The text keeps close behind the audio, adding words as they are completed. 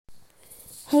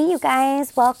Hey, you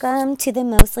guys, welcome to the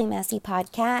Mostly Messy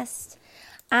podcast.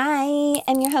 I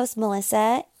am your host,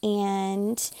 Melissa,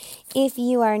 and if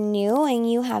you are new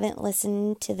and you haven't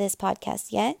listened to this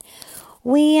podcast yet,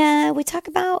 we talk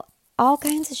about all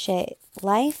kinds of shit,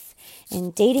 life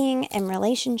and dating and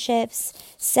relationships,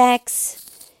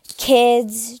 sex,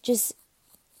 kids, just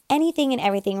anything and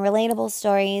everything, relatable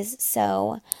stories.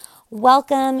 So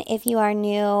welcome if you are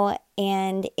new,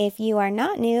 and if you are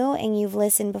not new and you've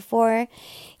listened before,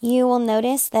 you will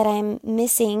notice that I'm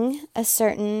missing a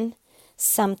certain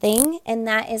something, and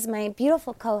that is my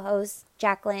beautiful co-host,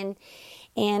 Jacqueline.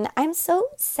 And I'm so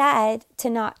sad to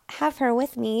not have her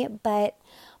with me, but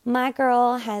my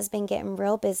girl has been getting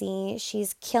real busy.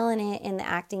 She's killing it in the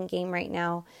acting game right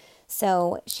now.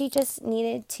 So she just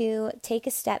needed to take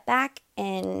a step back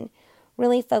and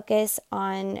really focus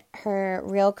on her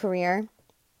real career,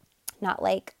 not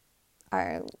like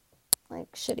our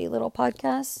shitty little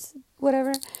podcasts,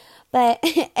 whatever. But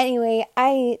anyway,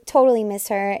 I totally miss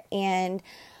her, and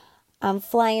I'm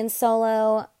flying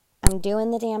solo. I'm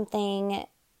doing the damn thing,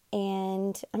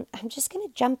 and I'm just gonna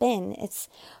jump in. It's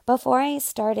before I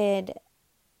started.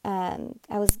 I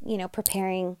was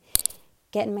preparing,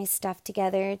 getting my stuff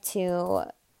together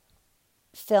to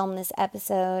film this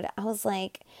episode. I was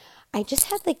like, I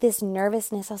just had this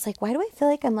nervousness. I was like, why do I feel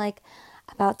like I'm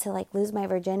about to lose my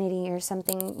virginity or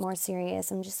something more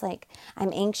serious? I'm just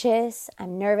I'm anxious,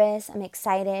 I'm nervous, I'm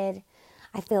excited.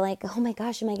 I feel like, oh my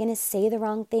gosh, am I going to say the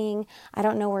wrong thing? I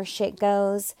don't know where shit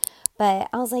goes. But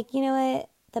I was like, you know what?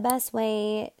 The best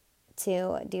way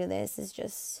to do this is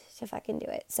just to fucking do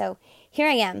it. So here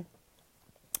I am.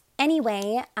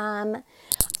 Anyway,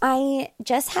 I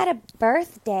just had a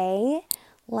birthday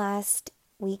last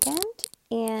weekend,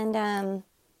 and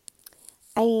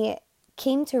I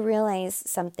came to realize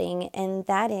something, and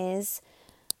that is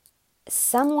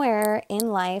somewhere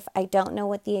in life, I don't know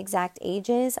what the exact age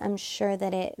is. I'm sure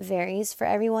that it varies for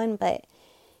everyone, but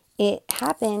it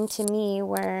happened to me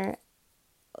where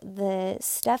the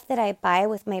stuff that I buy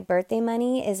with my birthday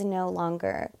money is no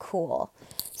longer cool.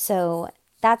 So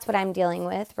that's what I'm dealing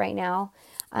with right now.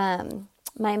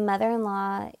 My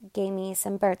mother-in-law gave me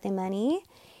some birthday money,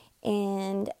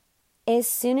 and as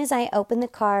soon as I opened the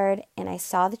card and I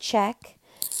saw the check,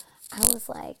 I was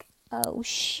like, oh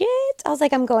shit. I was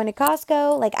like, I'm going to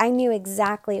Costco. I knew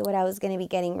exactly what I was going to be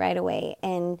getting right away.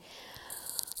 And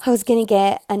I was going to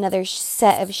get another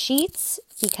set of sheets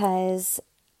because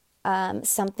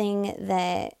something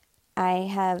that I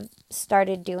have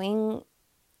started doing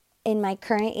in my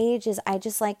current age is I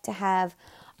just like to have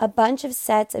a bunch of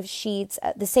sets of sheets,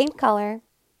 the same color,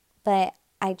 but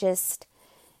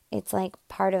it's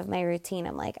part of my routine.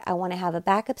 I'm like, I want to have a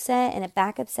backup set and a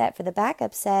backup set for the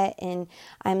backup set, and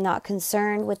I'm not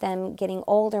concerned with them getting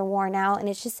old or worn out. And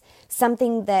it's just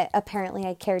something that apparently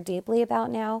I care deeply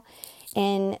about now.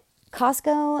 And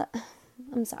Costco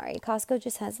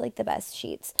just has the best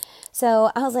sheets.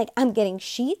 So I was like, I'm getting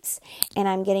sheets, and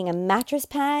I'm getting a mattress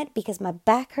pad because my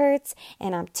back hurts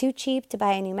and I'm too cheap to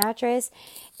buy a new mattress.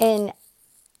 And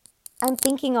I'm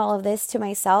thinking all of this to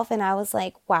myself, and I was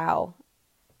like, wow.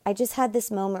 I just had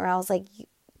this moment where I was like,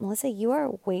 Melissa, you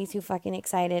are way too fucking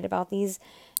excited about these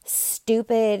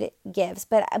stupid gifts.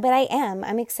 But I am.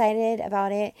 I'm excited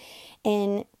about it.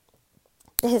 And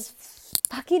this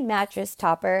fucking mattress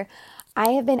topper,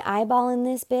 I have been eyeballing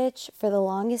this bitch for the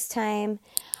longest time.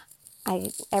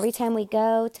 Every time we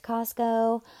go to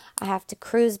Costco, I have to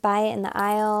cruise by it in the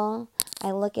aisle.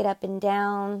 I look it up and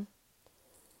down.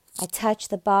 I touch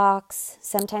the box.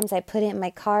 Sometimes I put it in my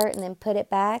cart and then put it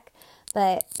back.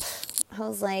 But I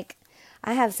was like,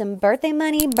 I have some birthday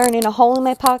money burning a hole in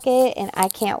my pocket, and I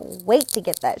can't wait to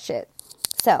get that shit.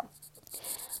 So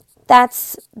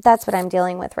that's what I'm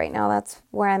dealing with right now. That's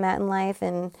where I'm at in life,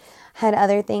 and had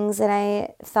other things that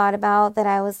I thought about that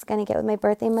I was going to get with my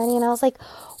birthday money. And I was like,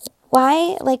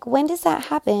 why? When does that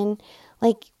happen?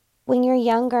 When you're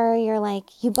younger, you're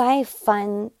you buy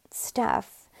fun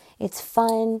stuff. It's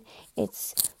fun.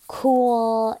 It's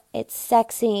cool. It's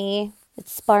sexy.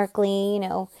 It's sparkly,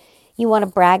 you want to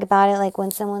brag about it.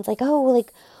 When someone's like, oh,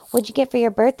 what'd you get for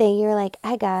your birthday? You're like,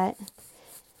 I got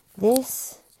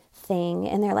this thing.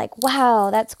 And they're like, wow,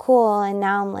 that's cool. And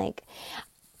now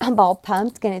I'm all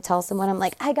pumped, going to tell someone, I'm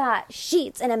like, I got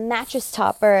sheets and a mattress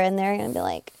topper. And they're going to be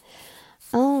like,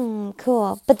 oh,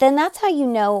 cool. But then that's how you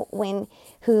know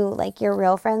who your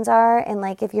real friends are. And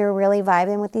if you're really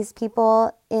vibing with these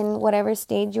people in whatever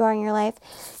stage you are in your life.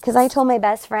 Because I told my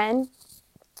best friend,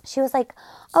 she was like,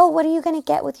 oh, what are you going to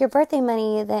get with your birthday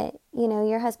money that,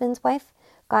 your husband's wife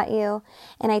got you?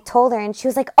 And I told her, and she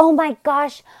was like, oh my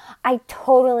gosh, I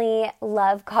totally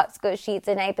love Costco sheets,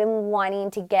 and I've been wanting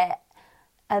to get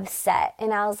upset.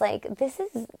 And I was like, this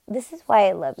is why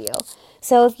I love you.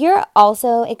 So if you're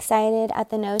also excited at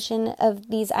the notion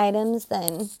of these items,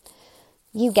 then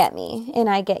you get me and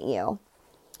I get you.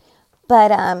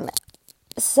 But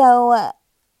so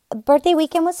birthday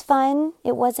weekend was fun.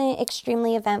 It wasn't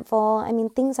extremely eventful. I mean,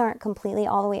 things aren't completely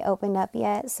all the way opened up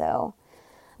yet. So,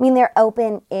 I mean, they're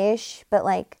open-ish, but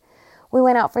like we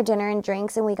went out for dinner and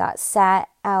drinks and we got sat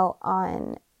out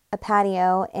on a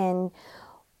patio, and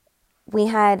we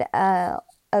had a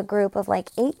group of like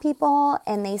 8 people,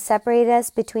 and they separated us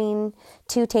between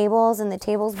 2 tables, and the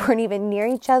tables weren't even near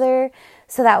each other.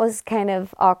 So that was kind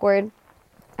of awkward.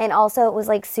 And also it was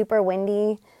like super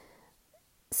windy.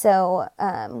 So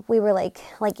we were like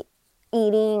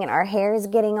eating, and our hair is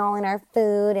getting all in our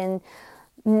food, and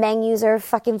menus are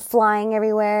fucking flying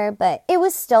everywhere. But it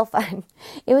was still fun.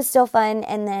 It was still fun.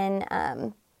 And then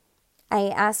I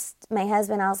asked my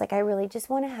husband, I was like, I really just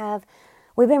want to have,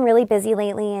 we've been really busy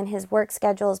lately and his work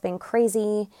schedule has been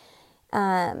crazy.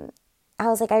 I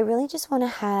was like, I really just want to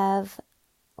have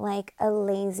like a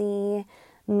lazy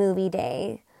movie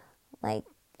day, like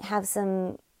have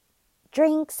some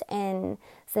drinks and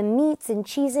some meats and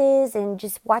cheeses and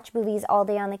just watch movies all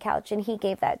day on the couch. And he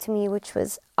gave that to me, which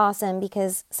was awesome,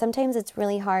 because sometimes it's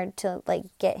really hard to like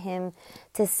get him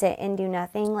to sit and do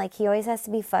nothing. Like he always has to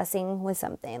be fussing with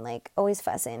something, like always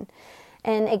fussing.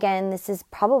 And again, this is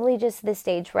probably just the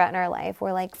stage we're at in our life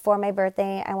where like for my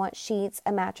birthday, I want sheets,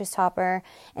 a mattress topper,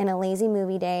 and a lazy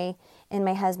movie day, and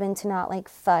my husband to not like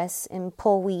fuss and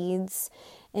pull weeds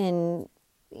and,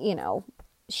 you know,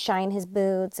 shine his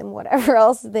boots and whatever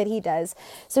else that he does.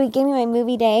 So he gave me my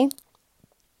movie day.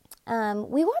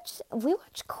 We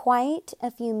watched quite a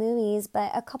few movies,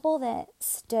 but a couple that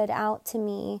stood out to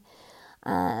me.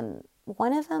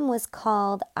 One of them was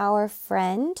called Our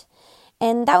Friend,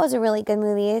 and that was a really good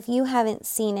movie. If you haven't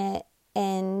seen it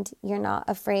and you're not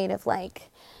afraid of like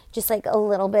just like a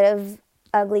little bit of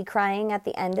ugly crying at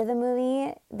the end of the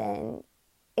movie, then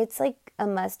it's like a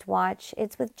must watch.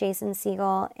 It's with Jason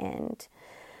Segel and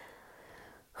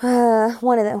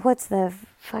one of the, what's the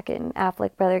fucking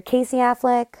Affleck brother? Casey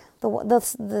Affleck,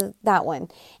 the that one,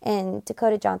 and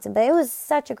Dakota Johnson. But it was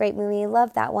such a great movie.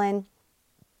 Loved that one.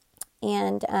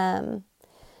 And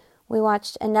we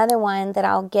watched another one that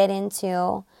I'll get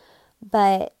into.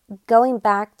 But going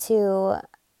back to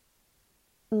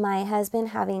my husband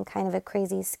having kind of a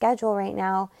crazy schedule right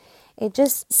now, it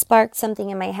just sparked something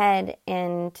in my head,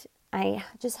 and I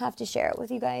just have to share it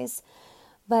with you guys.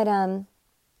 But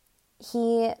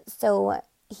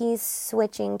he's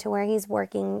switching to where he's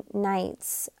working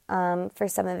nights for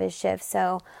some of his shifts.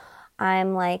 So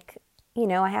I'm like, you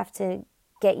know, I have to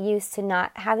get used to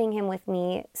not having him with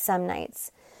me some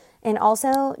nights. And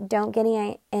also, don't get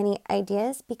any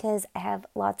ideas, because I have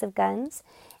lots of guns,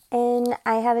 and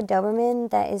I have a Doberman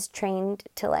that is trained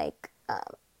to like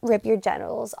rip your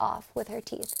genitals off with her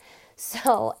teeth.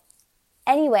 So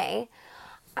anyway,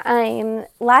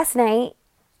 last night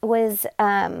was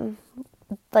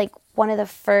like one of the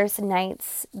first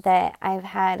nights that I've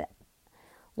had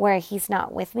where he's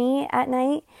not with me at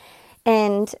night.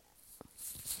 And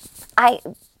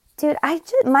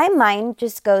my mind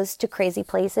just goes to crazy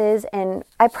places, and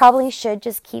I probably should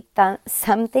just keep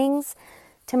some things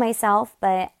to myself,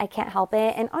 but I can't help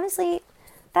it. And honestly,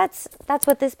 that's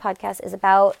what this podcast is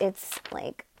about. It's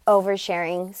like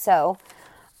oversharing. So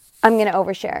I'm going to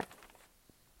overshare.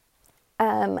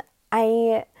 I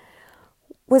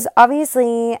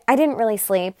didn't really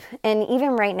sleep. And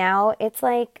even right now, it's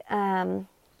like,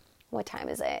 what time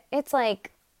is it? It's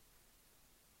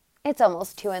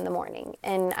almost 2 a.m.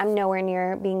 and I'm nowhere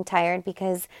near being tired,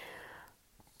 because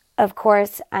of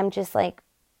course I'm just like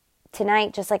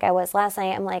tonight, just like I was last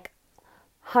night, I'm like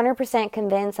 100%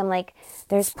 convinced. I'm like,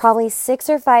 there's probably 6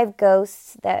 or 5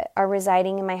 ghosts that are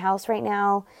residing in my house right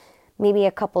now. Maybe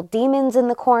a couple demons in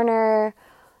the corner,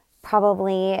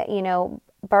 probably, you know,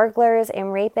 burglars and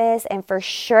rapists, and for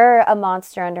sure a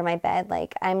monster under my bed.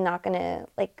 Like, I'm not going to,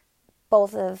 like,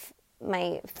 both of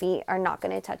my feet are not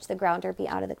going to touch the ground or be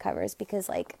out of the covers, because,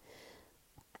 like,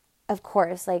 of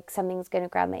course, like, something's going to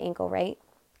grab my ankle, right?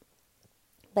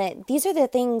 But these are the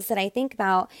things that I think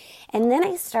about. And then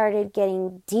I started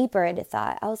getting deeper into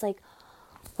thought. I was like,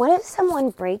 what if someone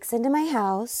breaks into my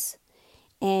house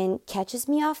and catches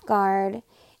me off guard,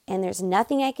 and there's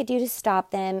nothing I could do to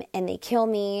stop them, and they kill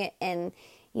me, and,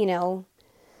 you know,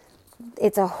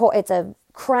 it's a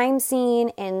crime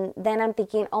scene. And then I'm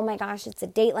thinking, oh my gosh, it's a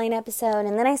Dateline episode.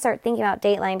 And then I start thinking about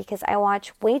Dateline, because I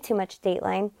watch way too much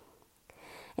Dateline.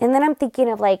 And then I'm thinking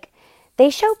of, like, they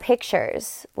show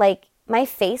pictures, like, my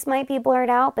face might be blurred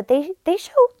out, but they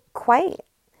show quite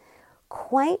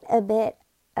a bit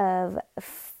of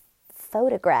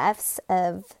photographs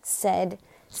of said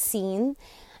scene.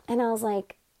 And I was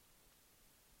like,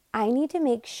 I need to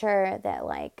make sure that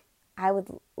like I would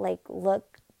like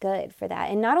look good for that.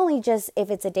 And not only just if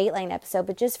it's a Dateline episode,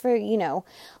 but just for,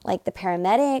 like the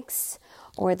paramedics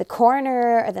or the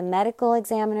coroner or the medical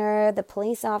examiner, the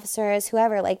police officers,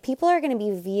 whoever, like people are going to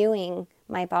be viewing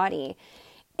my body.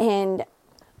 And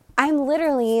I'm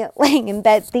literally laying in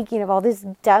bed thinking of all this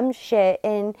dumb shit.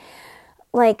 And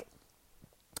like,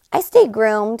 I stay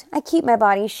groomed. I keep my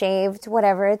body shaved,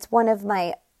 whatever. It's one of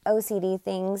my OCD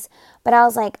things. But I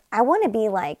was like, I want to be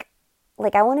like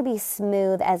I want to be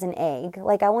smooth as an egg.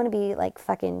 Like I want to be like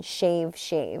fucking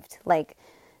shaved. Like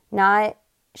not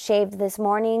shaved this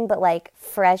morning, but like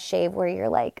fresh shave where you're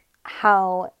like,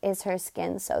 how is her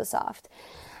skin so soft?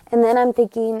 And then I'm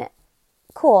thinking,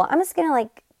 cool, I'm just going to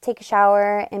like take a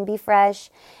shower and be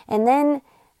fresh. And then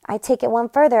I take it one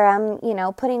further. I'm,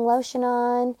 putting lotion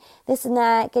on, this and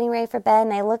that, getting ready for bed.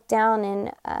 And I look down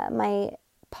and my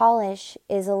polish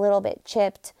is a little bit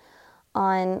chipped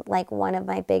on like one of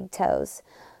my big toes.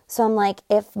 So I'm like,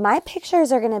 if my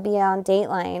pictures are going to be on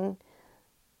Dateline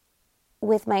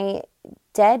with my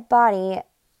dead body,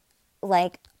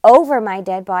 like over my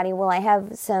dead body, will I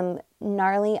have some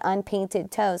gnarly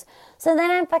unpainted toes? So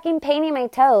then I'm fucking painting my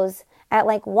toes at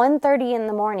like 1:30 in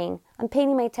the morning. I'm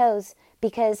painting my toes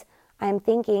because I'm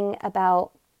thinking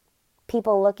about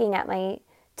people looking at my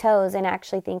toes and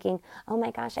actually thinking, oh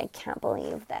my gosh, I can't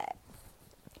believe that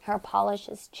her polish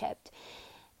is chipped.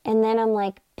 And then I'm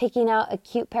like picking out a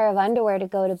cute pair of underwear to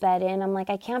go to bed in. I'm like,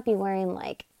 I can't be wearing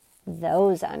like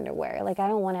those underwear. Like I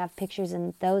don't want to have pictures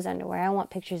in those underwear. I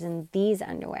want pictures in these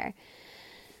underwear.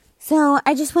 So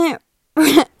I just went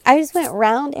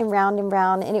round and round and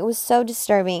round, and it was so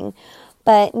disturbing.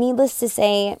 But needless to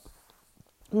say,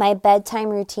 my bedtime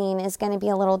routine is going to be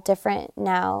a little different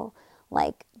now,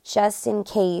 like just in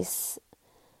case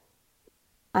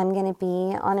I'm going to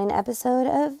be on an episode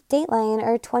of Dateline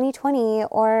or 2020,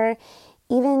 or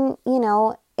even,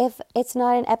 if it's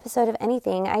not an episode of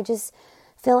anything, I just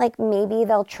feel like maybe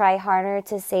they'll try harder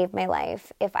to save my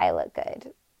life if I look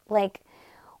good. Like,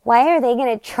 why are they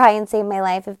going to try and save my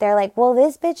life if they're like, well,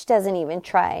 this bitch doesn't even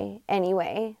try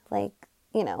anyway? Like,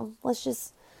 let's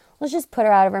just put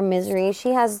her out of her misery. She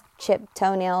has chipped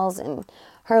toenails and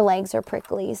her legs are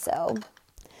prickly, so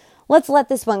let's let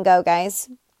this one go, guys.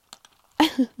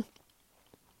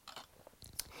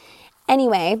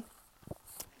 Anyway,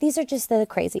 these are just the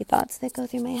crazy thoughts that go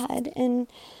through my head, and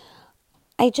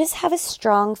I just have a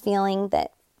strong feeling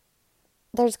that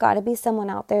there's got to be someone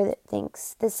out there that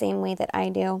thinks the same way that I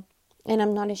do, and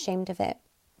I'm not ashamed of it.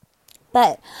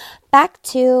 But back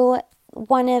to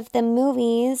one of the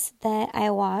movies that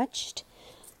I watched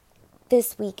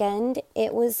this weekend.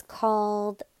 It was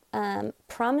called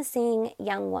Promising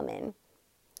Young Woman.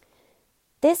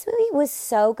 This movie was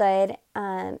so good.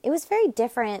 It was very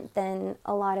different than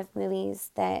a lot of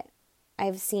movies that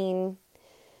I've seen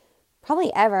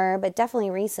probably ever, but definitely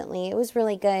recently. It was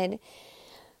really good.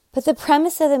 But the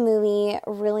premise of the movie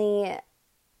really,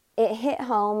 it hit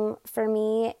home for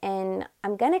me, and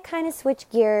I'm going to kind of switch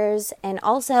gears, and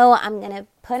also I'm going to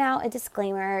put out a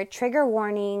disclaimer, trigger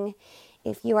warning,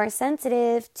 if you are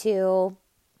sensitive to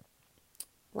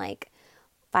like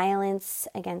violence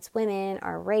against women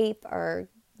or rape or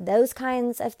those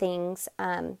kinds of things,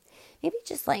 maybe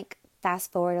just like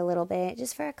fast forward a little bit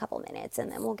just for a couple minutes,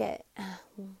 and then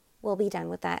we'll be done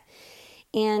with that.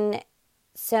 And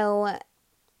so,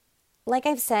 like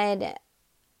I've said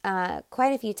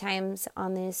quite a few times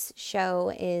on this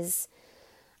show, is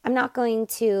I'm not going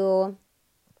to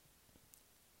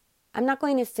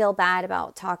feel bad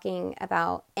about talking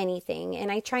about anything.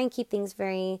 And I try and keep things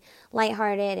very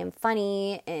lighthearted and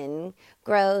funny and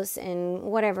gross and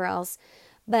whatever else.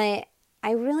 But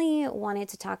I really wanted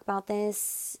to talk about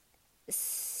this.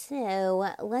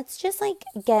 So let's just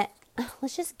get a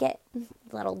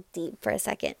little deep for a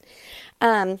second.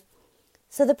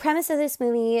 So the premise of this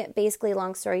movie, basically,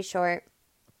 long story short,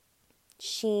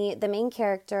 the main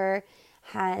character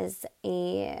has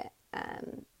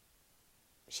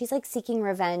she's like seeking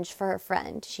revenge for her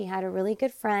friend. She had a really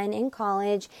good friend in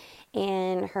college,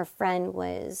 and her friend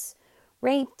was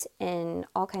raped and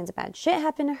all kinds of bad shit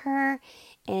happened to her,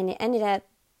 and it ended up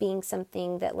being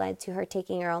something that led to her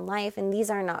taking her own life. And these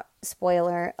are not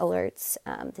spoiler alerts.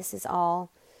 This is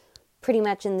all pretty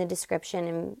much in the description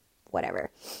and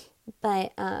whatever.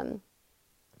 But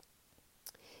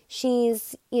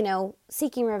she's,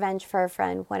 seeking revenge for her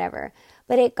friend, whatever.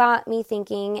 But it got me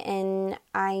thinking, and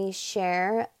I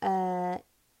share a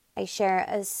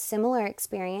similar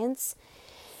experience.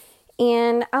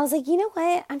 And I was like, you know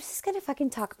what? I'm just going to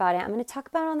fucking talk about it. I'm going to talk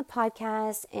about it on the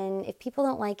podcast. And if people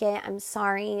don't like it, I'm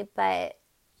sorry, but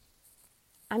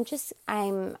I'm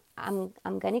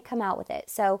going to come out with it.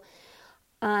 So,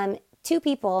 two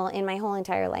people in my whole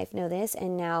entire life know this,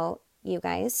 and now you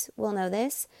guys will know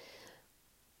this.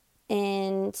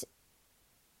 And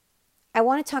I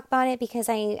want to talk about it because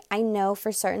I know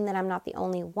for certain that I'm not the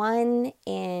only one,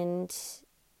 and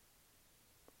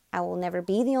I will never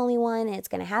be the only one. And it's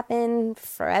going to happen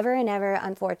forever and ever,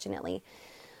 unfortunately.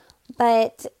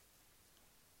 But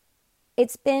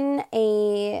it's been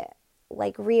a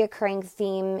reoccurring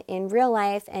theme in real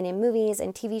life and in movies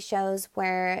and TV shows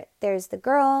where there's the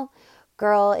girl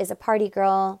is a party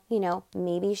girl,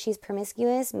 maybe she's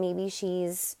promiscuous, maybe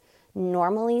she's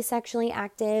normally sexually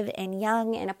active and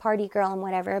young and a party girl and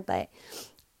whatever, but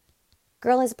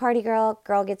girl is a party girl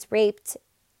gets raped,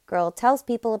 girl tells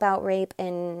people about rape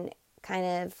and kind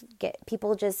of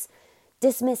people just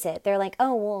dismiss it. They're like,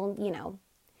 oh, well,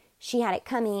 she had it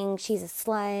coming, she's a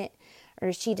slut,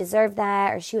 or she deserved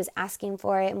that, or she was asking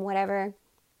for it and whatever.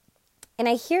 And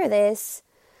I hear this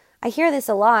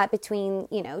a lot between,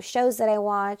 shows that I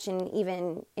watch, and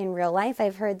even in real life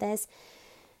I've heard this.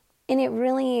 And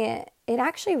it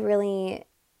actually really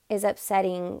is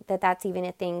upsetting that that's even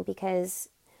a thing, because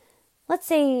let's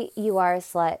say you are a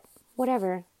slut,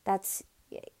 whatever, it's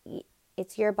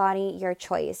your body, your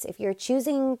choice. If you're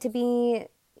choosing to be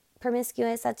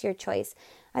promiscuous, that's your choice.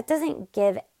 That doesn't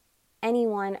give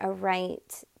anyone a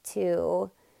right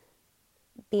to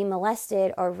be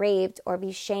molested or raped or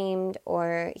be shamed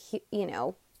or,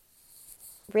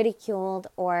 ridiculed,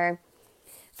 or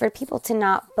for people to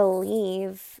not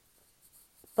believe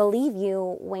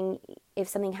you if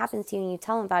something happens to you and you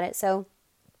tell them about it. So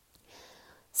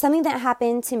something that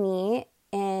happened to me,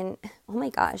 and oh my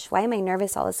gosh, why am I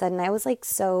nervous all of a sudden? I was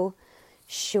so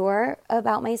sure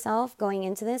about myself going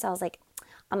into this. I was like,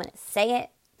 I'm going to say it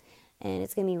and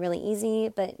it's going to be really easy.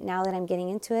 But now that I'm getting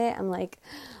into it, I'm like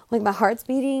my heart's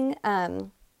beating.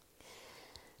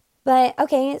 But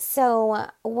okay, so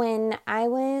when I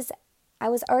was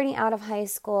already out of high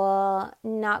school,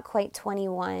 not quite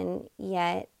 21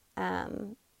 yet.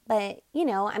 But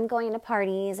I'm going to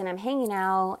parties and I'm hanging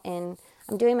out and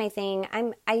I'm doing my thing.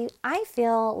 I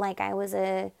feel like I was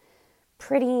a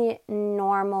pretty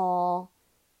normal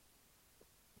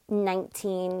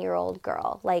 19-year-old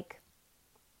girl.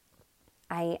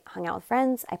 I hung out with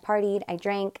friends, I partied, I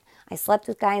drank, I slept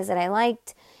with guys that I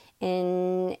liked,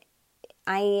 and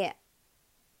I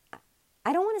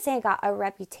don't want to say I got a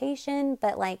reputation,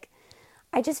 but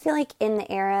I just feel like in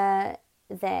the era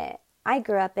that I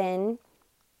grew up in,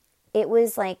 it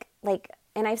was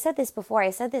and I've said this before, I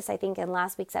said this I think in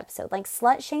last week's episode,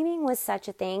 slut shaming was such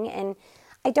a thing, and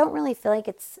I don't really feel like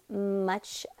it's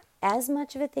as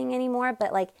much of a thing anymore,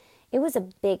 but it was a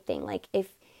big thing. If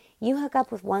you hook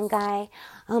up with one guy,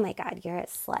 oh my God, you're a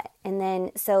slut. And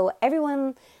then, so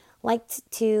everyone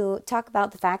liked to talk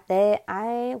about the fact that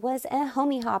I was a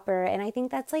homie hopper. And I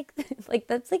think that's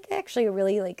that's actually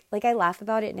really I laugh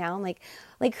about it now. I'm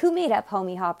like who made up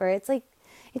homie hopper? It's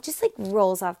it just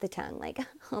rolls off the tongue,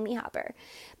 homie hopper.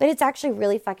 But it's actually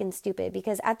really fucking stupid,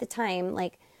 because at the time,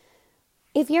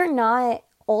 if you're not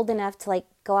old enough to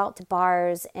go out to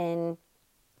bars and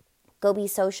go be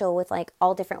social with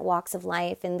all different walks of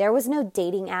life, and there was no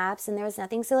dating apps and there was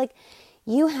nothing. So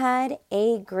you had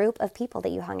a group of people that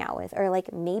you hung out with, or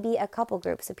maybe a couple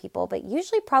groups of people, but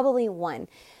usually probably one.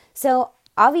 So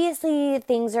obviously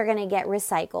things are going to get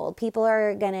recycled. People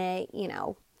are going to,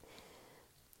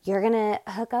 you're going to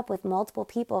hook up with multiple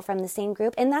people from the same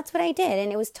group. And that's what I did.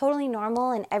 And it was totally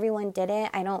normal and everyone did it.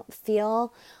 I don't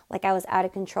feel like I was out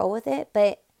of control with it,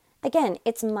 but again,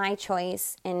 it's my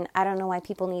choice, and I don't know why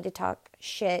people need to talk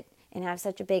shit and have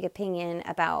such a big opinion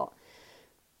about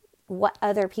what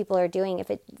other people are doing if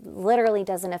it literally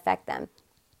doesn't affect them.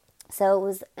 So it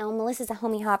was, Melissa's a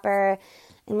homie hopper,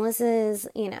 and Melissa's,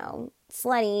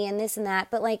 slutty and this and that,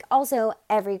 but also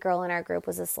every girl in our group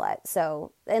was a slut.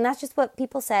 So, and that's just what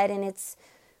people said, and it's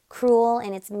cruel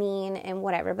and it's mean and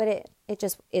whatever, but it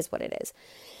just is what it is.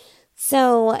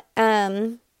 So,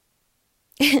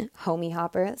 homie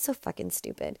hopper, that's so fucking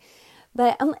stupid.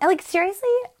 But seriously,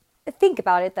 think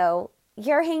about it though.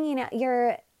 You're hanging out,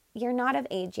 you're not of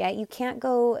age yet. You can't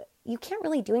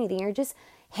really do anything. You're just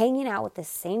hanging out with the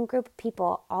same group of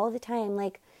people all the time.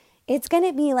 It's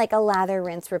gonna be a lather,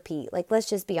 rinse, repeat. Let's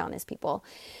just be honest, people.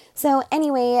 So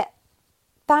anyway,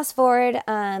 fast forward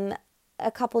a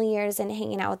couple years and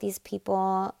hanging out with these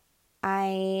people.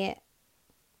 So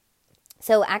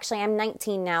actually I'm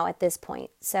 19 now at this point.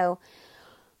 So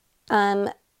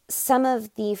some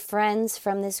of the friends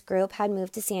from this group had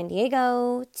moved to San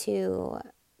Diego to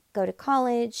go to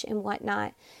college and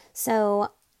whatnot.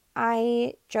 So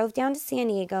I drove down to San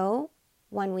Diego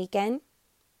one weekend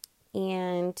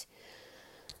and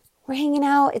we're hanging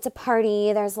out. It's a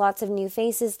party. There's lots of new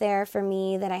faces there for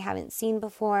me that I haven't seen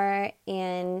before.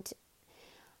 And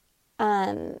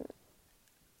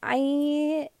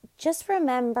I just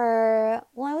remember,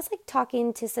 I was like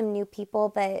talking to some new people,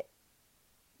 but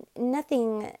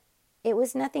it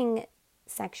was nothing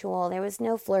sexual. There was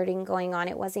no flirting going on.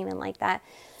 It wasn't even like that.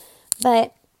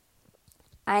 But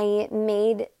I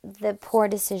made the poor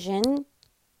decision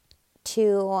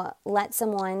to let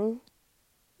someone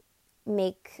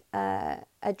make a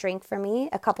drink for me,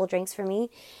 a couple drinks for me.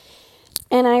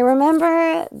 And I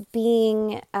remember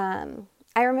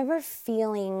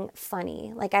feeling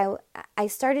funny. Like I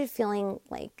started feeling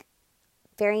like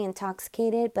very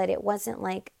intoxicated, but it wasn't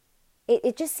like,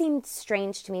 it just seemed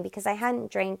strange to me because I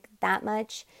hadn't drank that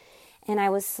much. And I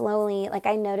was slowly, like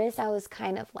I noticed I was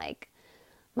kind of like,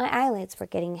 my eyelids were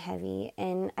getting heavy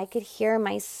and I could hear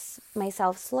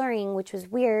myself slurring, which was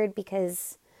weird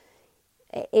because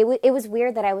it was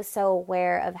weird that I was so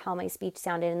aware of how my speech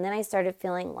sounded. And then I started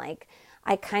feeling like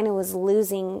I kind of was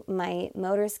losing my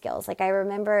motor skills. Like I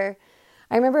remember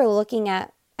I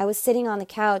was sitting on the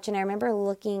couch and I remember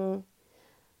looking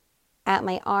at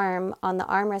my arm on the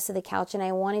armrest of the couch and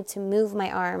I wanted to move my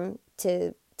arm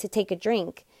to take a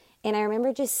drink. And I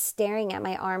remember just staring at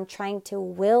my arm, trying to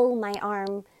will my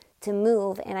arm to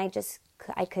move, and I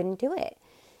couldn't do it.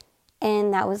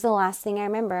 And that was the last thing I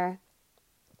remember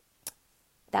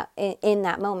that in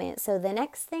that moment. So the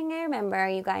next thing I remember,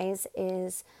 you guys,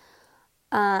 is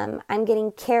I'm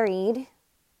getting carried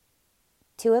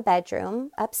to a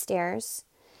bedroom upstairs,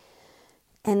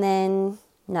 and then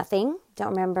nothing.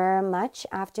 Don't remember much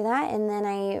after that. And then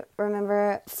I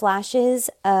remember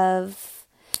flashes of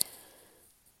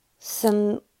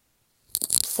some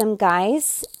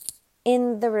guys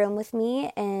in the room with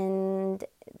me, and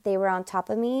they were on top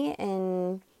of me,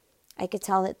 and I could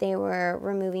tell that they were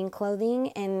removing clothing,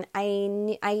 and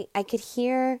I could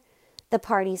hear the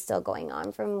party still going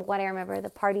on. From what I remember,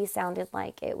 the party sounded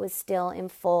like it was still in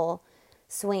full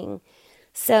swing.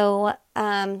 So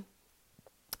I'll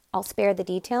spare the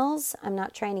details. I'm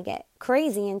not trying to get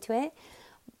crazy into it,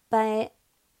 but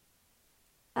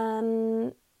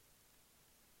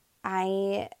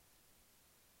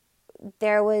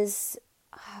there was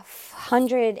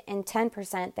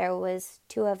 110%, there was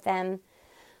two of them,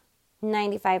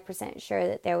 95% sure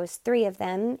that there was three of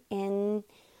them, and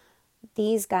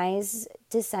these guys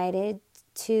decided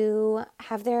to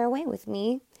have their way with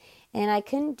me, and I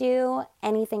couldn't do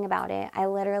anything about it. I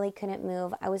literally couldn't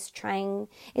move. I was trying.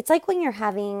 It's like when you're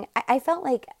having, I felt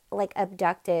like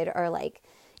abducted, or like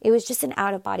it was just an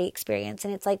out-of-body experience.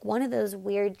 And it's like one of those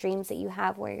weird dreams that you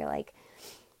have where you're like,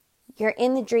 you're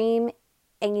in the dream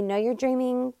and you know you're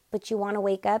dreaming, but you want to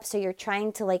wake up. So you're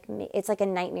trying to it's like a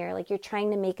nightmare. Like you're trying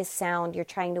to make a sound. You're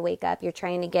trying to wake up. You're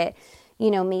trying to get,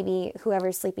 maybe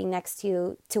whoever's sleeping next to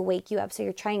you to wake you up. So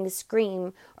you're trying to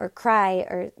scream or cry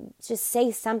or just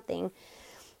say something.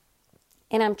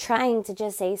 And I'm trying to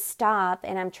just say stop,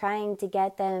 and I'm trying to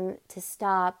get them to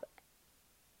stop.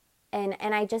 And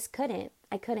I just couldn't.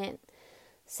 I couldn't.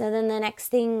 So then the next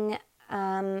thing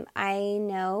I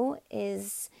know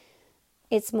is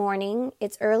it's morning.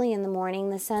 It's early in the morning.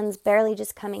 The sun's barely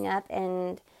just coming up,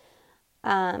 and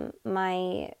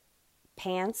my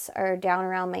pants are down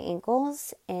around my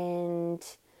ankles, and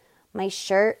my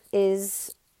shirt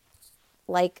is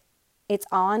like it's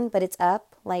on, but it's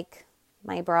up. Like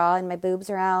my bra and my boobs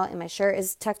are out, and my shirt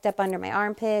is tucked up under my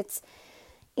armpits,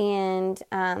 and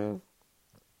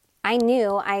I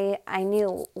knew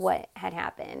what had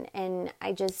happened, and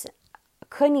I just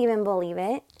couldn't even believe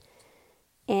it.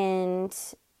 And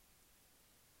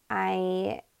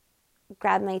I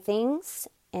grabbed my things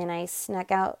and I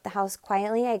snuck out the house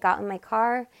quietly. I got in my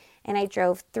car and I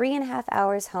drove 3.5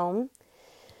 hours home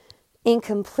in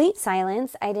complete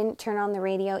silence. I didn't turn on the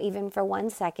radio even for 1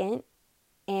 second.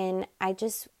 And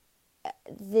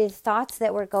the thoughts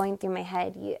that were going through my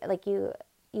head, you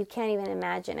can't even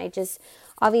imagine.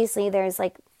 Obviously there's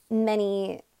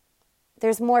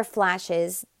more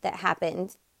flashes that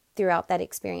happened throughout that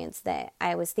experience that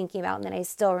I was thinking about and that I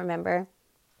still remember.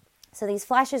 So these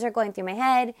flashes are going through my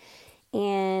head,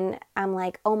 and I'm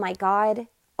like, oh my God.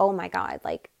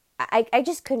 Like, I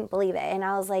just couldn't believe it. And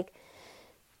I was like,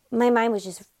 my mind was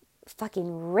just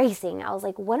fucking racing. I was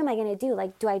like, what am I going to do?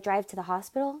 Like, do I drive to the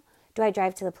hospital? Do I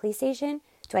drive to the police station?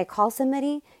 Do I call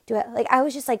somebody? I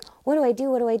was just like, what do I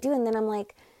do? And then I'm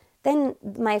like, then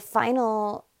my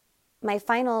final my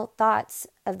final thoughts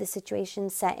of the situation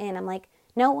set in. I'm like,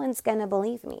 no one's going to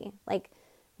believe me. Like,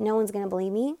 no one's going to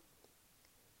believe me.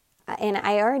 And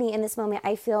I already, in this moment,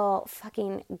 I feel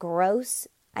fucking gross.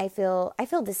 I feel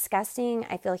disgusting.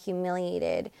 I feel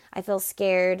humiliated. I feel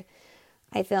scared.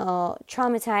 I feel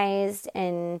traumatized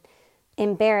and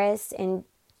embarrassed and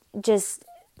just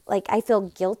like I feel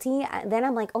guilty. Then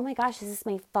I'm like, oh my gosh, is this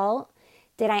my fault?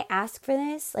 Did I ask for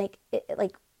this?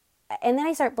 And then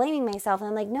I start blaming myself and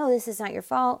I'm like, no, this is not your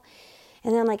fault.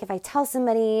 And then I'm like, if I tell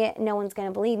somebody, no one's going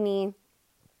to believe me.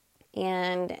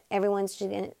 And everyone's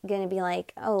going to be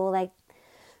like, oh, like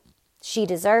she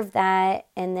deserved that.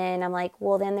 And then I'm like,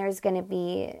 well, then there's going to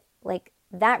be like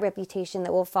that reputation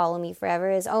that will follow me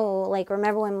forever is, oh, like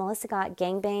remember when Melissa got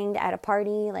gangbanged at a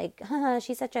party? Like,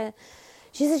 she's such a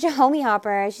homie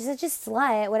hopper. She's such a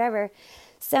slut, whatever.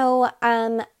 So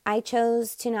I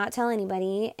chose to not tell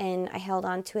anybody, and I held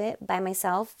on to it by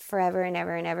myself forever and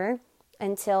ever and ever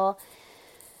until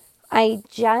I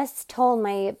just told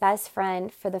my best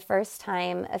friend for the first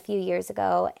time a few years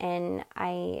ago, and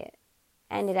I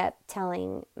ended up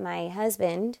telling my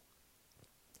husband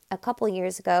a couple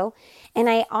years ago, and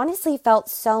I honestly felt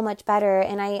so much better.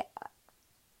 And I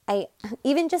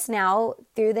even just now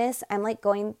through this, I'm like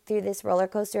going through this roller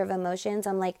coaster of emotions.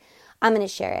 I'm like, I'm going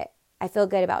to share it. I feel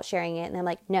good about sharing it. And I'm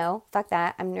like, no, fuck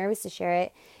that. I'm nervous to share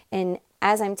it. And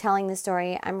as I'm telling the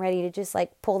story, I'm ready to just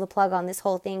like pull the plug on this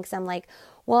whole thing. Because I'm like,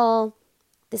 well,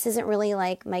 this isn't really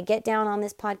like my get down on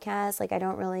this podcast. Like I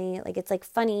don't really, like it's like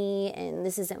funny and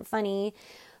this isn't funny.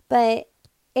 But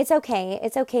it's okay.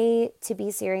 It's okay to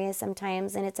be serious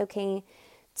sometimes. And it's okay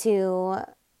to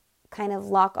kind of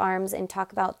lock arms and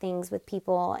talk about things with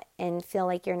people and feel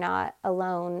like you're not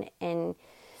alone. And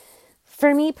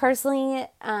for me personally,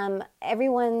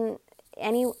 anyone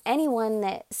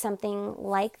that something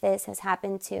like this has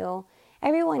happened to,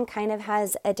 everyone kind of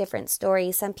has a different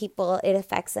story. Some people, it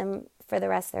affects them for the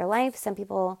rest of their life. Some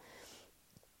people,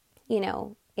 it's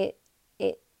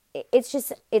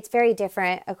very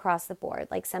different across the board.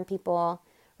 Like some people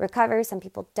recover, some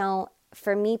people don't.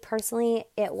 For me personally,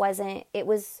 it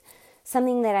was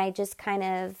something that I just kind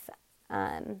of,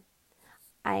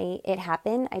 it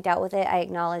happened. I dealt with it. I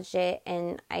acknowledged it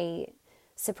and I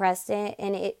suppressed it.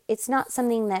 And it's not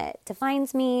something that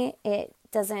defines me.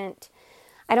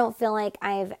 I don't feel like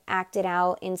I've acted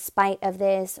out in spite of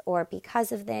this or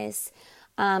because of this.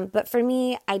 But for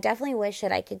me, I definitely wish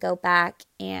that I could go back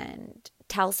and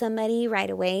tell somebody right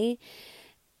away,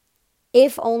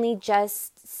 if only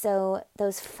just so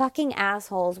those fucking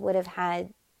assholes would have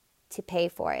had to pay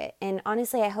for it. And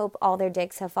honestly, I hope all their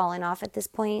dicks have fallen off at this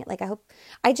point. Like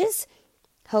I just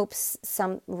hope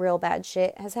some real bad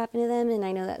shit has happened to them. And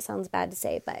I know that sounds bad to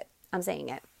say, but I'm saying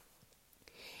it.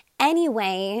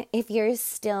 Anyway, if you're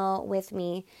still with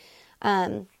me,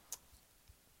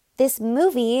 this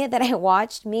movie that I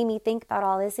watched made me think about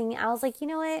all this. And I was like, you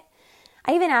know what?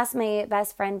 I even asked my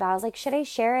best friend, but I was like, should I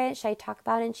share it? Should I talk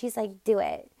about it? And she's like, do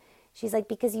it. She's like,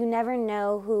 because you never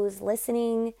know who's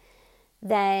listening,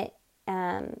 that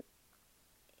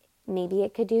maybe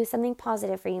it could do something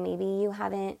positive for you. Maybe you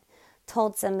haven't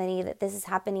told somebody that this has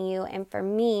happened to you. And for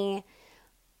me,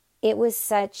 it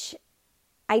was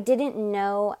I didn't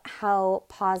know the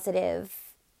positive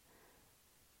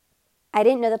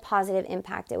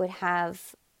impact it would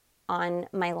have on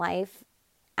my life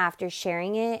after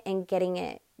sharing it and getting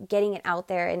it out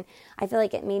there. And I feel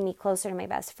like it made me closer to my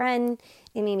best friend.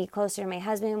 It made me closer to my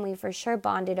husband. We for sure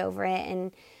bonded over it.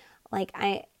 And like,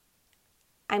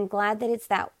 I'm glad that it's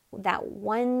that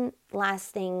one last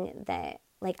thing that,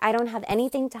 like, I don't have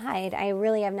anything to hide. I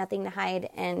really have nothing to hide.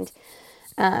 And,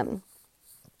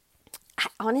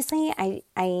 honestly,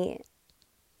 I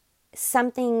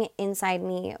something inside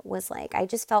me was like, I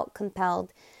just felt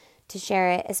compelled to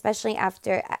share it, especially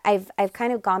after I've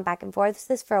kind of gone back and forth with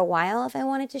this for a while if I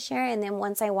wanted to share it. And then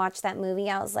once I watched that movie,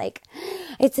 I was like,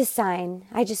 it's a sign.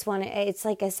 It's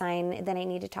like a sign that I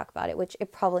need to talk about it, which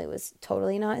it probably was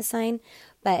totally not a sign,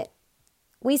 but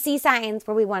we see signs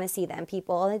where we want to see them,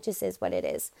 people. It just is what it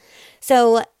is.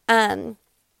 So,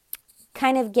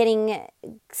 kind of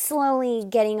slowly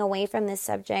getting away from this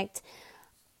subject.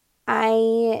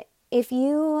 If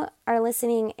you are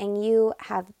listening and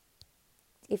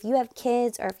if you have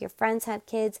kids or if your friends have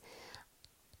kids,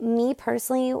 me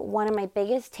personally, one of my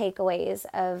biggest takeaways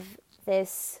of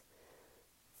this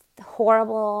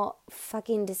horrible,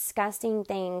 fucking disgusting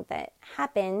thing that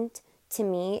happened to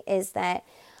me is that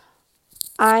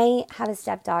I have a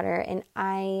stepdaughter and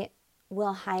I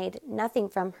will hide nothing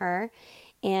from her.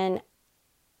 And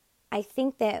I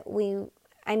think that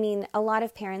I mean, a lot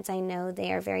of parents I know,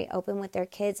 they are very open with their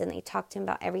kids and they talk to them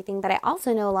about everything. But I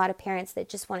also know a lot of parents that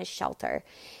just want to shelter.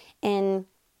 And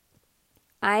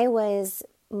I was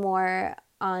more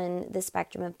on the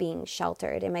spectrum of being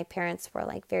sheltered. And my parents were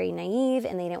like very naive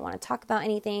and they didn't want to talk about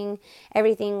anything.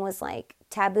 Everything was like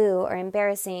taboo or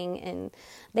embarrassing. And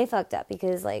they fucked up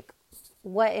because like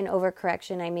what an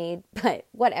overcorrection I made. But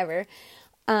whatever.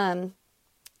 I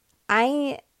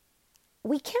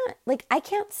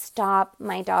can't stop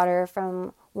my daughter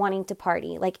from wanting to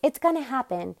party. Like, it's going to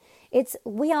happen.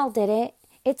 We all did it.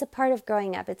 It's a part of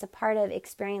growing up. It's a part of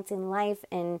experiencing life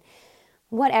and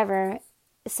whatever.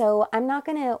 So I'm not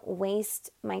going to waste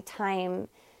my time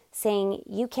saying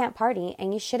you can't party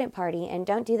and you shouldn't party and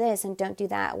don't do this and don't do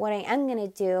that. What I am going to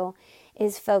do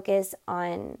is focus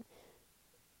on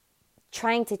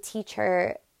trying to teach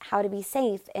her how to be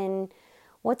safe and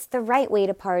what's the right way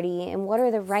to party and what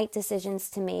are the right decisions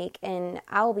to make. And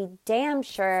I'll be damn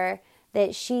sure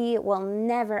that she will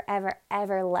never, ever,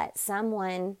 ever let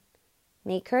someone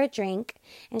make her a drink,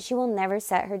 and she will never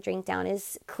set her drink down.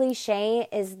 As cliche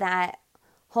as that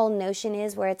whole notion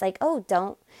is, where it's like, oh,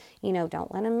 don't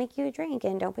let them make you a drink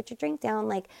and don't put your drink down.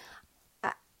 Like,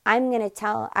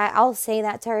 I'll say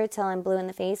that to her till I'm blue in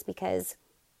the face, because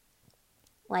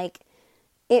like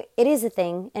it is a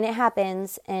thing and it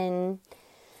happens, and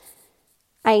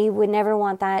I would never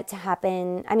want that to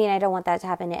happen. I mean, I don't want that to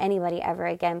happen to anybody ever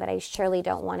again, but I surely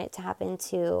don't want it to happen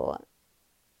to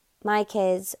my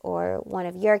kids or one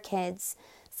of your kids.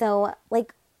 So,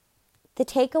 like, the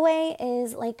takeaway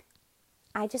is, like,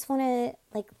 I just want to,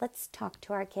 like, let's talk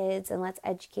to our kids and let's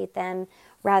educate them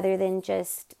rather than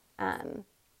just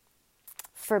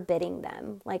forbidding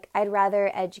them. Like, I'd rather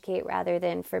educate rather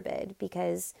than forbid,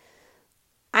 because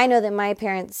I know that my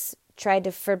parents tried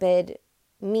to forbid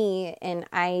me, and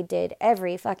I did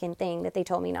every fucking thing that they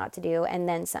told me not to do, and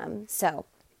then some. So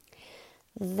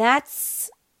those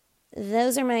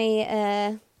are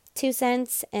my 2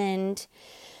 cents, and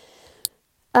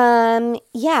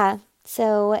yeah.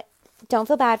 So don't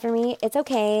feel bad for me. It's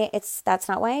okay. That's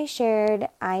not why I shared.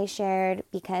 I shared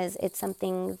because it's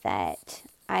something that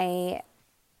I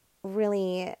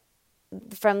really,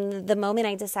 from the moment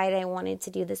I decided I wanted to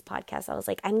do this podcast, I was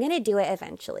like, I'm going to do it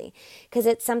eventually, because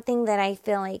it's something that I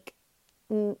feel like,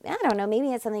 I don't know,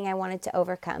 maybe it's something I wanted to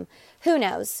overcome. Who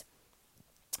knows?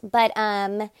 But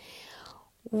I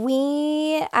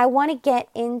want to get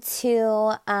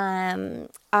into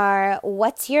our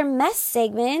What's Your Mess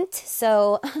segment.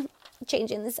 So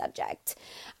changing the subject.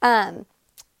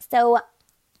 So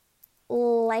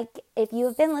like, if you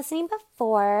have been listening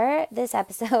before this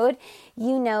episode,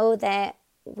 you know that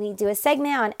we do a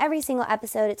segment on every single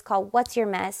episode. It's called What's Your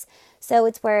Mess? So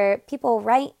it's where people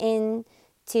write in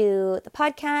to the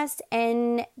podcast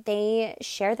and they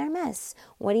share their mess.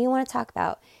 What do you want to talk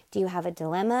about? Do you have a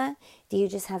dilemma? Do you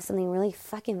just have something really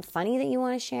fucking funny that you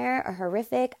want to share, or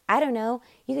horrific? I don't know.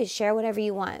 You can share whatever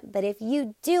you want. But if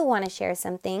you do want to share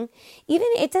something,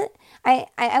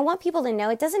 I want people to know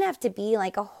it doesn't have to be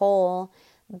like a whole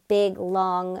big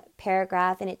long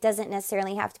paragraph, and it doesn't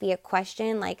necessarily have to be a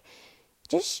question. Like,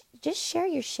 just share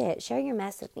your shit, share your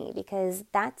mess with me, because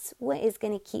that's what is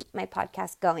going to keep my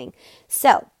podcast going.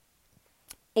 So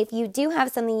if you do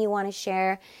have something you want to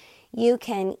share, you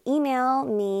can email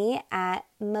me at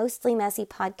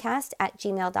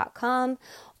mostlymessypodcast@gmail.com,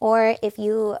 or if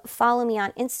you follow me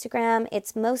on Instagram,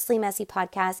 it's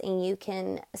mostlymessypodcast, and you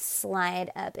can slide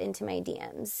up into my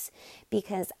DMs,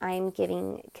 because I'm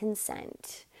giving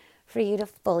consent for you to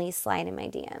fully slide in my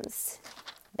DMs.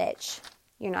 Bitch.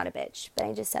 You're not a bitch, but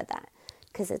I just said that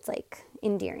because it's like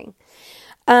endearing.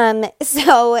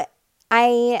 So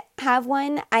I have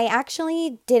one. I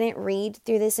actually didn't read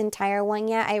through this entire one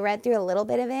yet. I read through a little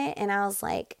bit of it, and I was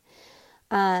like,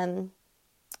 so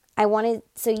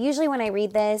usually when I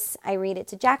read this, I read it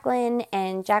to Jacqueline,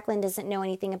 and Jacqueline doesn't know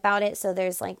anything about it. So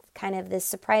there's like kind of this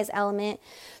surprise element.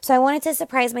 So I wanted to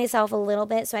surprise myself a little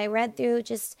bit. So I read through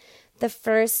just the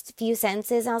first few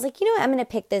sentences, and I was like, you know what? I'm going to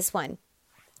pick this one.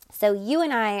 So you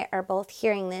and I are both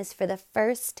hearing this for the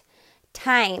first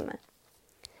time.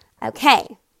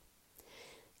 Okay.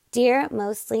 Dear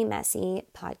Mostly Messy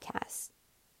Podcast.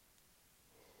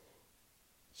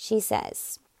 She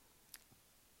says,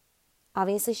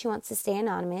 obviously she wants to stay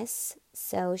anonymous.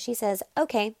 So she says,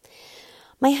 okay,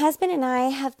 my husband and I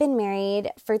have been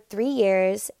married for 3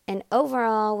 years, and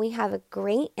overall we have a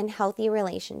great and healthy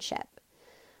relationship.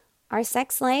 Our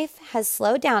sex life has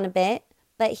slowed down a bit,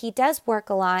 but he does work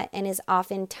a lot and is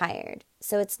often tired,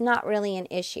 so it's not really an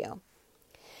issue.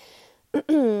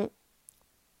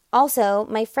 Also,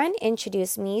 my friend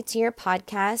introduced me to your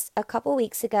podcast a couple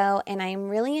weeks ago, and I'm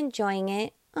really enjoying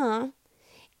it.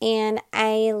 And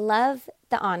I love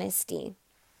the honesty.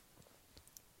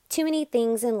 Too many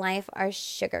things in life are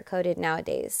sugar-coated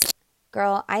nowadays.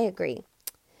 Girl, I agree.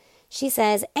 She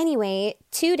says, anyway,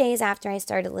 2 days after I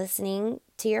started listening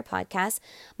to your podcast,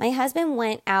 my husband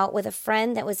went out with a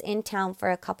friend that was in town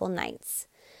for a couple nights.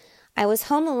 I was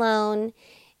home alone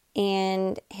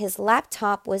and his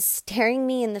laptop was staring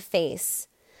me in the face.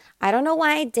 I don't know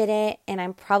why I did it, and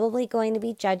I'm probably going to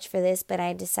be judged for this, but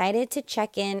I decided to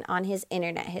check in on his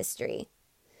internet history.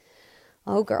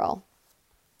 Oh, girl.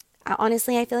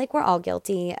 Honestly, I feel like we're all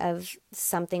guilty of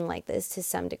something like this to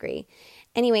some degree.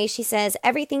 Anyway, she says,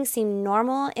 everything seemed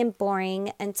normal and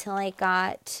boring until I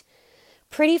got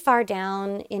pretty far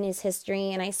down in his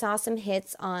history and I saw some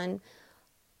hits on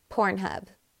Pornhub.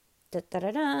 Da, da,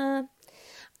 da, da.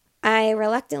 I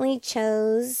reluctantly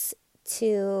chose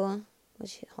to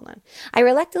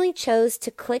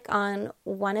click on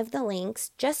one of the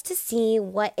links just to see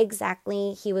what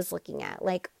exactly he was looking at.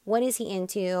 Like, what is he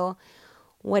into?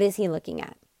 What is he looking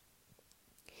at?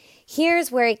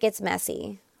 Here's where it gets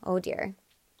messy. Oh, dear.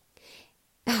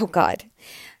 Oh, God.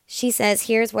 She says,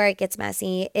 here's where it gets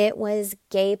messy. It was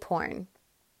gay porn.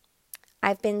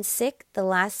 I've been sick the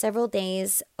last several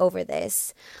days over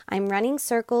this. I'm running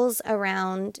circles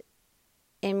around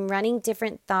and running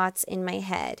different thoughts in my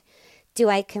head. Do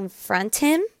I confront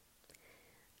him?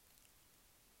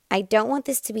 I don't want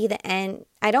this to be the end.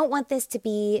 I don't want this to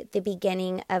be the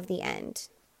beginning of the end.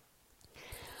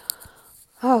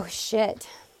 Oh, shit.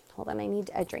 Hold on, I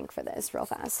need a drink for this real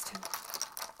fast.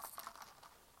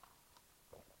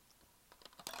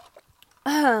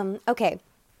 Okay.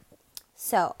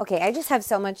 I just have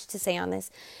so much to say on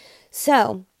this.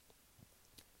 So,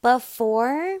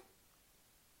 before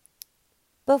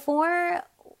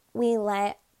we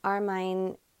let our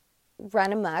mind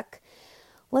run amok,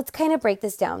 let's kind of break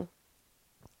this down.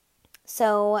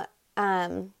 So,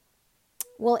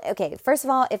 first of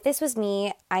all, if this was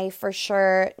me, I for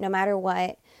sure, no matter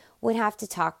what, would have to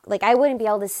talk. Like, I wouldn't be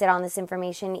able to sit on this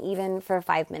information even for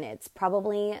 5 minutes,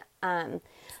 probably,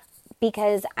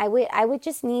 because I would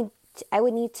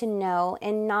need to know,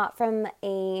 and not from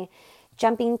a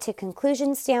jumping to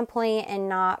conclusion standpoint and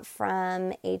not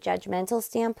from a judgmental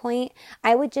standpoint.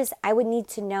 I would need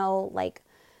to know, like,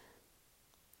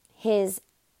 his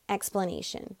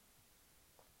explanation.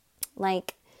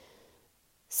 Like,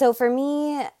 so for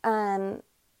me, I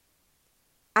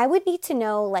would need to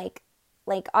know, like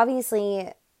obviously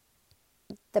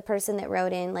the person that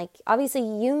wrote in, like, obviously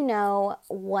you know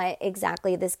what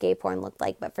exactly this gay porn looked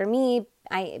like. But for me,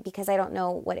 because I don't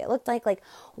know what it looked like,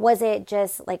 was it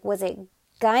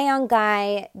guy on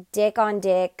guy, dick on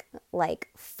dick, like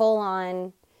full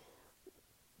on,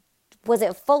 was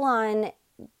it full on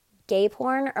gay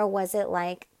porn, or was it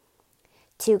like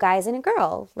two guys and a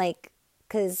girl? Like,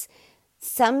 because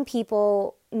some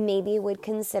people maybe would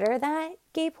consider that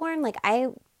gay porn. Like, I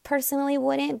personally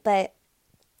wouldn't, but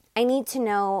I need to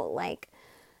know, like,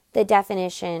 the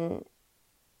definition,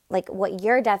 like what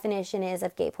your definition is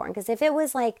of gay porn. Because if it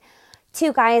was like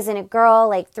two guys and a girl,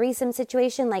 like threesome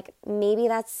situation, like maybe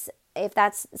if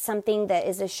that's something that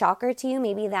is a shocker to you,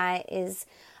 maybe that is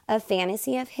a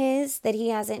fantasy of his that he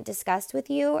hasn't discussed with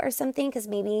you or something. Because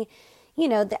maybe,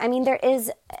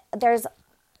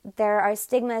 there are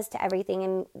stigmas to everything,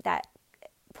 and that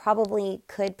probably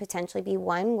could potentially be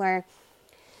one where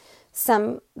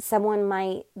someone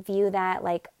might view that,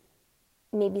 like,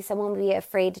 maybe someone would be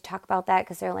afraid to talk about that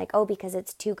because they're like, oh, because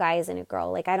it's two guys and a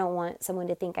girl, like, I don't want someone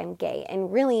to think I'm gay.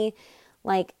 And really,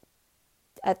 like,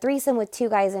 a threesome with two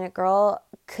guys and a girl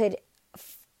could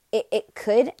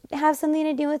have something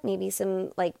to do with maybe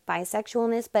some, like,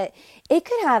 bisexualness, but it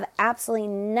could have absolutely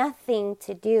nothing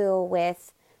to do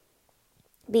with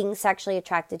being sexually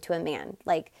attracted to a man.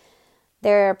 Like,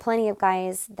 there are plenty of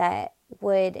guys that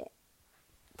would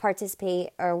participate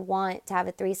or want to have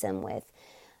a threesome with,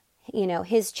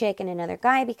 his chick and another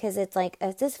guy, because it's like,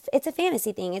 it's a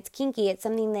fantasy thing. It's kinky. It's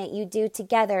something that you do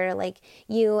together, like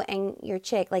you and your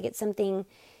chick. Like, it's something,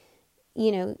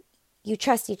 you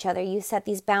trust each other. You set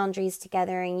these boundaries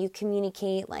together and you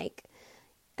communicate, like,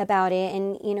 about it.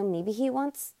 And,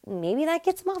 maybe that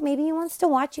gets him off. Maybe he wants to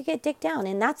watch you get dick down,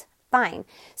 and that's fine.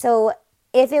 So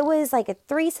if it was like a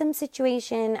threesome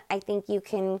situation, I think you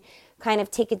can kind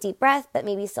of take a deep breath, but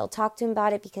maybe still talk to him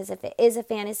about it, because if it is a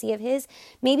fantasy of his,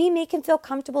 maybe make him feel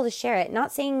comfortable to share it.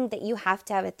 Not saying that you have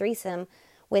to have a threesome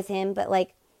with him, but,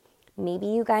 like, maybe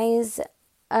you guys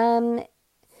can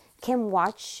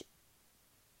watch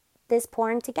this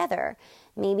porn together.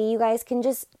 Maybe you guys can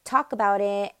just talk about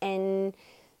it and,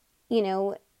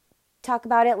 talk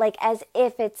about it like as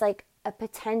if it's like a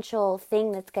potential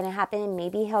thing that's going to happen, and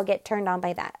maybe he'll get turned on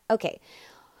by that. Okay.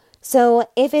 So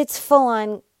if it's full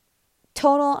on,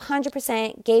 total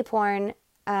 100% gay porn,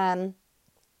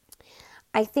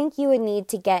 I think you would need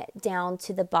to get down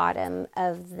to the bottom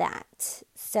of that.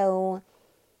 So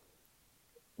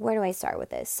where do I start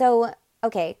with this? So,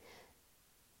 okay,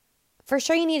 for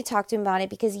sure you need to talk to him about it,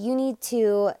 because you need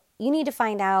to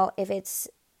find out if it's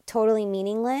totally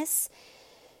meaningless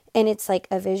and it's like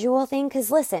a visual thing. Because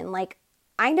listen, like,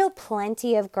 I know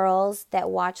plenty of girls that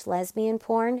watch lesbian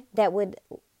porn that would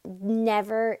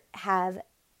never have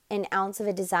an ounce of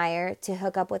a desire to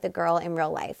hook up with a girl in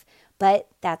real life, but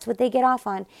that's what they get off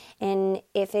on. And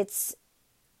if it's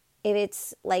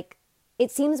like, it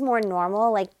seems more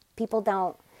normal, like, people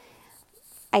don't,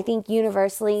 I think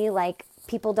universally, like,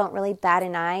 people don't really bat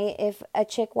an eye if a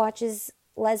chick watches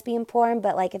lesbian porn,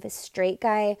 but like, if a straight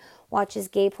guy watches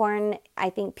gay porn, I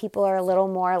think people are a little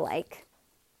more like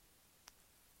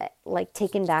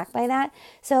taken back by that.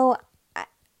 So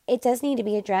it does need to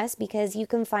be addressed, because you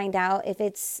can find out if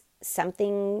it's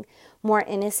something more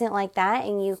innocent like that,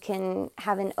 and you can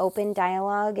have an open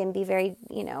dialogue and be very,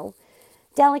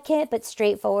 delicate but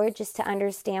straightforward, just to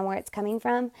understand where it's coming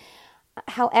from.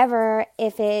 However,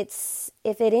 if it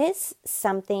is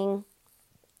something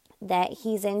that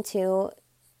he's into,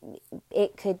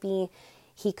 it could be,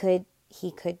 he could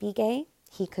be gay,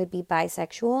 he could be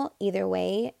bisexual. Either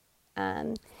way,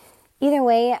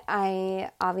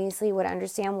 I obviously would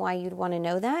understand why you'd want to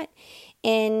know that.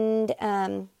 And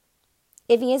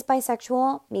if he is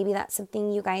bisexual, maybe that's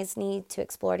something you guys need to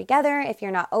explore together. If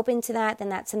you're not open to that, then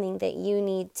that's something that you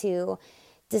need to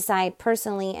decide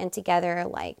personally and together,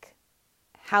 like,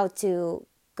 how to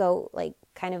go, like,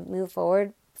 kind of move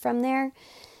forward from there.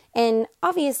 And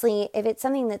obviously, if it's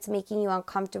something that's making you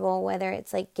uncomfortable, whether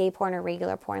it's like gay porn or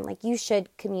regular porn, like, you should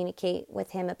communicate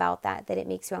with him about that it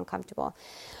makes you uncomfortable.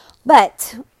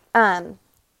 But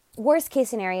worst case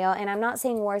scenario, and I'm not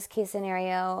saying worst case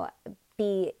scenario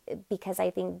because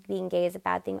I think being gay is a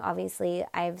bad thing. Obviously,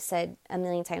 I've said a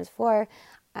million times before,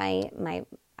 I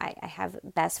have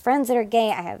best friends that are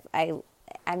gay.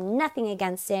 I'm nothing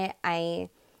against it. I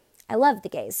love the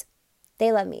gays.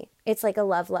 They love me. It's like a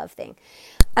love thing.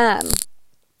 But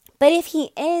if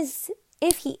he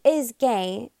is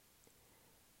gay,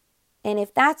 and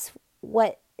if that's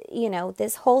what,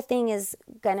 this whole thing is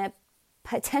gonna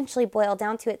potentially boil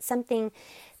down to, it's something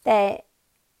that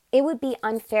it would be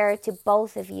unfair to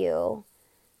both of you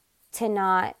to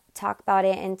not talk about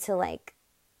it, and to like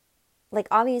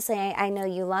obviously I know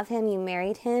you love him, you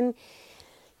married him,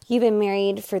 you've been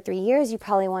married for 3 years, you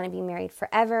probably want to be married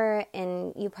forever,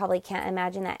 and you probably can't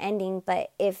imagine that ending.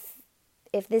 But if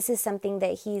this is something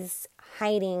that he's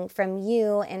hiding from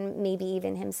you, and maybe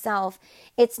even himself,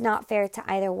 it's not fair to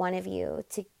either one of you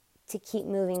to keep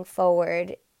moving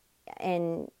forward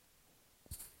and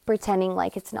pretending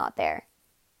like it's not there.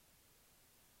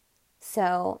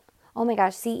 So, oh my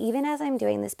gosh, see, even as I'm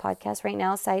doing this podcast right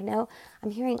now, side note,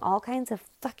 I'm hearing all kinds of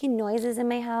fucking noises in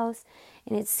my house,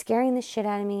 and it's scaring the shit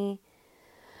out of me.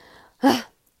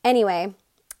 Anyway,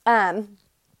 either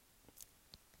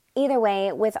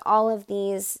way, with all of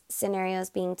these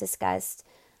scenarios being discussed,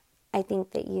 I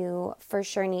think that you for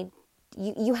sure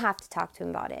you have to talk to him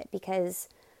about it, because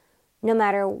no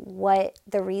matter what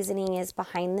the reasoning is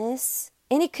behind this,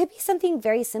 and it could be something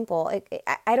very simple.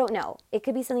 I don't know. It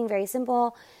could be something very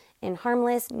simple and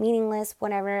harmless, meaningless,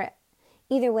 whatever.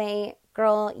 Either way,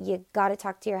 girl, you got to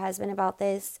talk to your husband about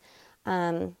this.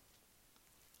 I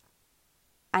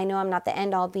know I'm not the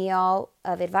end-all, be-all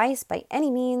of advice by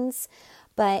any means,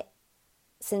 but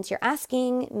since you're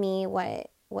asking me what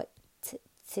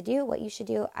to do, what you should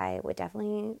do, I would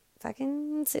definitely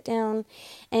fucking sit down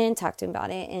and talk to him about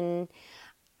it. And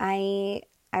I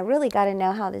really got to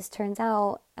know how this turns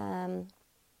out.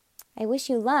 I wish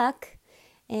you luck,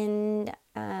 and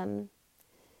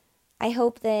I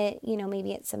hope that,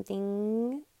 maybe it's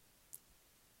something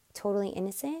totally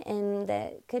innocent and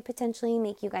that could potentially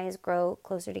make you guys grow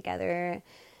closer together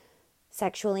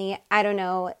sexually. I don't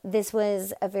know. This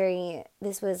was a good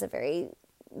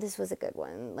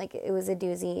one. Like, it was a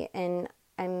doozy, and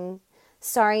I'm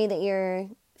sorry that you're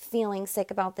feeling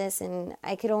sick about this, and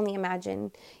I could only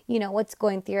imagine, what's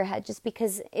going through your head, just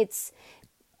because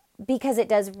it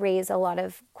does raise a lot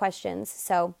of questions.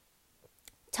 So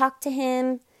talk to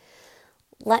him.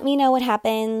 Let me know what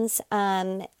happens.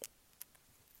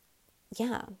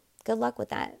 Yeah, good luck with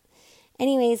that.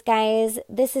 Anyways, guys,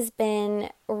 this has been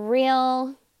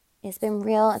real. It's been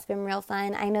real. It's been real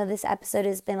fun. I know this episode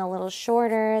has been a little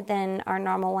shorter than our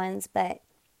normal ones, but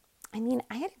I mean,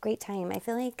 I had a great time. I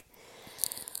feel like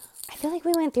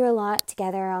we went through a lot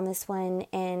together on this one,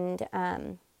 and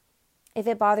If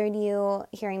it bothered you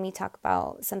hearing me talk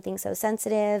about something so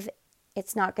sensitive,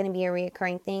 it's not going to be a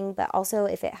reoccurring thing. But also,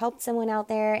 if it helped someone out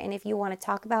there and if you want to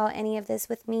talk about any of this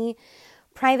with me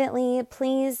privately,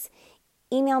 please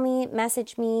email me,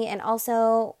 message me, and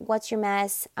also, what's your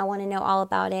mess? I want to know all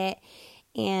about it.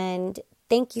 And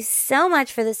thank you so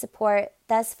much for the support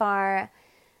thus far.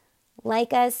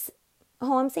 Like us.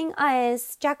 Oh, I'm saying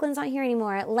us. Jacqueline's not here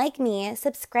anymore. Like me.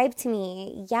 Subscribe to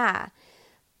me. Yeah.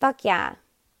 Fuck yeah.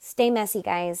 Stay messy,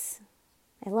 guys.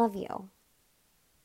 I love you.